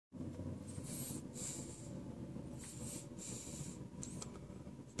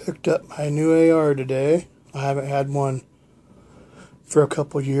Picked up my new AR today. I haven't had one for a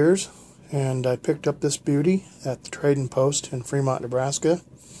couple years, and I picked up this beauty at the Trading Post in Fremont, Nebraska.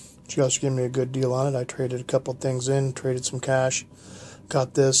 She also gave me a good deal on it. I traded a couple things in, traded some cash.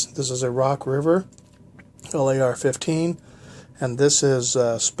 Got this. This is a Rock River LAR-15, and this is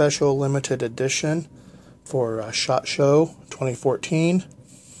a special limited edition for SHOT Show 2014.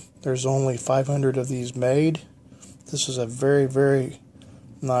 There's only 500 of these made. This is a very, very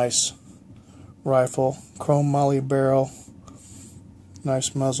nice rifle. Chrome molly barrel.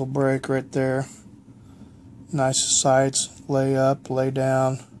 Nice muzzle brake right there. Nice sights. Lay up, lay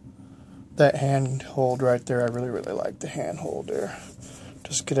down. That hand hold right there, I really, really like the hand hold there.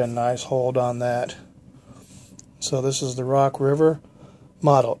 Just get a nice hold on that. So this is the Rock River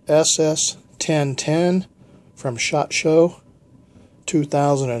model SS1010 from SHOT Show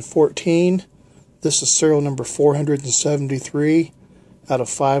 2014. This is serial number 473 out of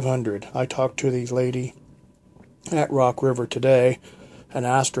 500. I talked to the lady at Rock River today and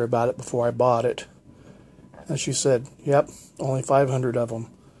asked her about it before I bought it. And she said, yep, only 500 of them.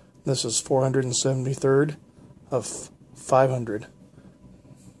 This is 473rd of 500.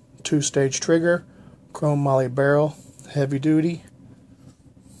 Two-stage trigger, chrome molly barrel, heavy duty.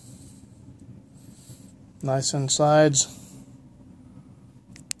 Nice insides.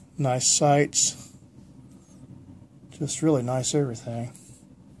 Nice sights. Just really nice everything.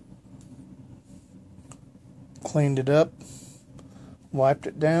 Cleaned it up. Wiped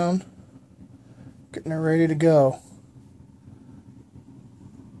it down. Getting it ready to go.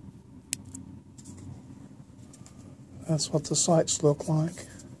 That's what the sights look like.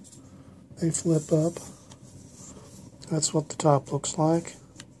 They flip up. That's what the top looks like.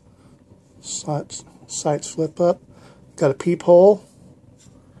 Sights flip up. Got a peephole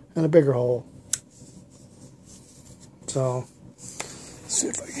and a bigger hole. So, let's see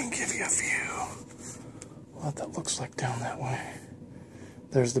if I can give you a view what that looks like down that way.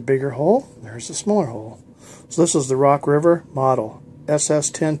 There's the bigger hole, there's the smaller hole. So this is the Rock River model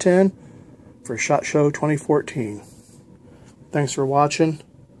SS1010 for SHOT Show 2014. Thanks for watching.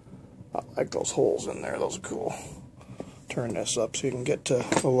 I like those holes in there, those are cool. Turn this up so you can get a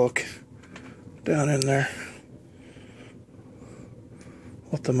look down in there.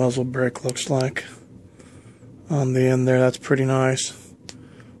 What the muzzle brake looks like on the end there. That's pretty nice.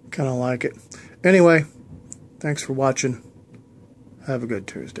 Kind of like it. Anyway, thanks for watching. Have a good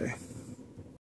Tuesday.